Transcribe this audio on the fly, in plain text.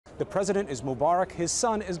The president is Mubarak. His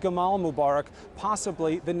son is Gamal Mubarak,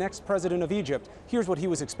 possibly the next president of Egypt. Here's what he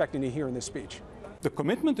was expecting to hear in this speech. The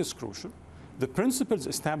commitment is crucial. The principles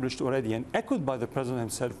established already and echoed by the president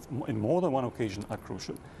himself in more than one occasion are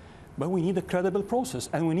crucial. But we need a credible process,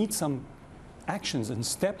 and we need some actions and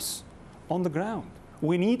steps on the ground.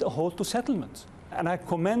 We need a halt to settlements. And I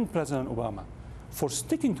commend President Obama for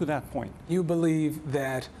sticking to that point. You believe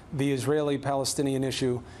that the Israeli-Palestinian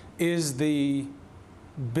issue is the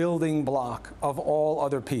building block of all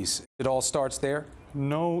other peace? It all starts there?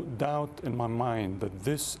 No doubt in my mind that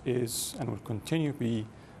this is and will continue to be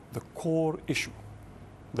the core issue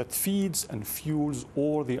that feeds and fuels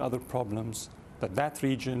all the other problems that that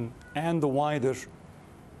region and the wider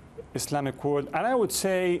Islamic world, and I would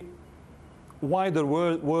say wider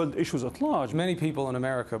world issues at large. Many people in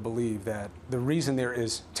America believe that the reason there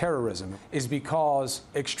is terrorism is because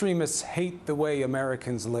extremists hate the way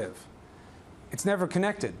Americans live. It's never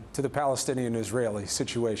connected to the Palestinian-Israeli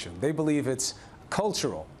situation. They believe it's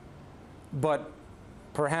cultural. But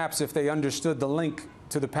perhaps if they understood the link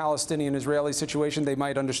to the Palestinian-Israeli situation, they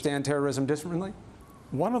might understand terrorism differently?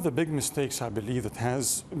 One of the big mistakes I believe that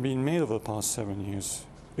has been made over the past 7 years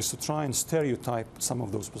is to try and stereotype some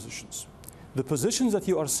of those positions. The positions that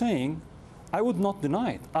you are saying, I would not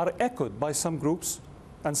deny it, are echoed by some groups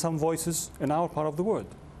and some voices in our part of the world.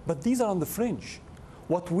 But these are on the fringe.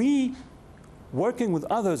 What we, working with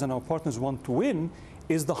others and our partners, want to win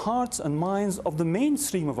is the hearts and minds of the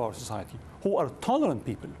mainstream of our society, who are tolerant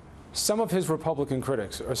people. Some of his Republican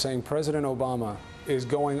critics are saying President Obama is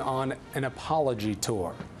going on an apology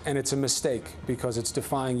tour, and it's a mistake because it's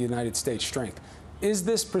defying United States strength. Is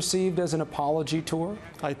this perceived as an apology tour?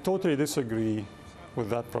 I totally disagree with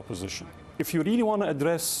that proposition. If you really want to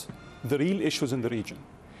address the real issues in the region,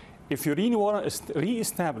 if you really want to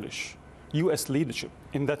re-establish U.S. leadership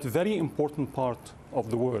in that very important part of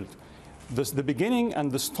the world, the beginning and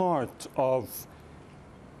the start of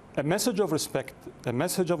a message of respect, a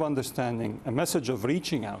message of understanding, a message of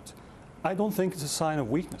reaching out, I don't think it's a sign of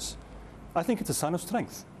weakness. I think it's a sign of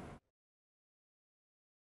strength.